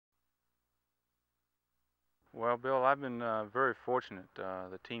Well, Bill, I've been very fortunate.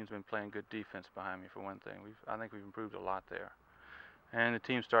 The team's been playing good defense behind me, for one thing. I think we've improved a lot there. And the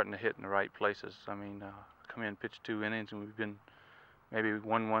team's starting to hit in the right places. I mean, come in, pitch 2 innings, and we've been maybe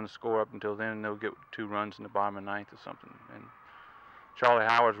 1-1 score up until then, and they'll get 2 runs in the bottom of the ninth or something. And Charlie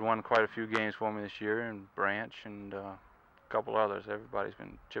Howard's won quite a few games for me this year, and Branch, and a couple others. Everybody's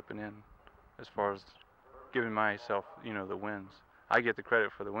been chipping in as far as giving myself, the wins. I get the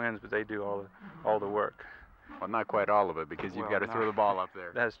credit for the wins, but they do all the work. Well, not quite all of it, because you've got to throw the ball up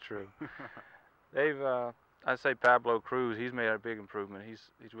there. That's true. They've, I'd say Pablo Cruz, he's made a big improvement.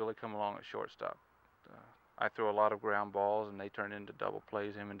 He's really come along at shortstop. I throw a lot of ground balls, and they turn into double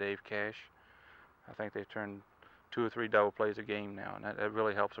plays, him and Dave Cash. I think they've turned 2 or 3 double plays a game now, and that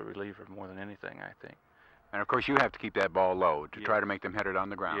really helps a reliever more than anything, I think. And, of course, you have to keep that ball low to try to make them hit it on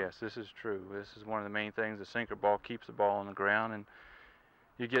the ground. Yes, this is true. This is one of the main things. The sinker ball keeps the ball on the ground, and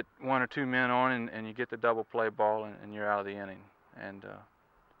you get 1 or 2 men on, and you get the double play ball, and you're out of the inning. And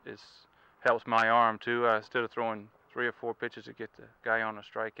it helps my arm, too. Instead of throwing 3 or 4 pitches to get the guy on a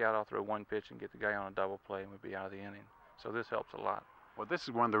strikeout, I'll throw 1 pitch and get the guy on a double play, and we'll be out of the inning. So this helps a lot. Well, this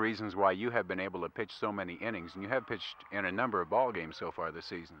is one of the reasons why you have been able to pitch so many innings, and you have pitched in a number of ball games so far this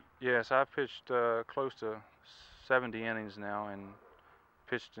season. Yes, I've pitched close to 70 innings now, and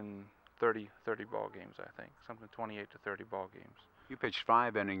pitched in 30 ball games, I think, something 28 to 30 ball games. You pitched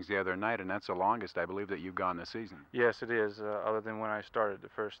 5 innings the other night, and that's the longest, I believe, that you've gone this season. Yes, it is, other than when I started the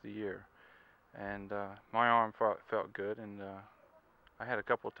first of the year. And my arm felt good, and I had a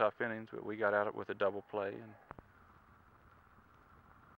couple of tough innings, but we got out with a double play, and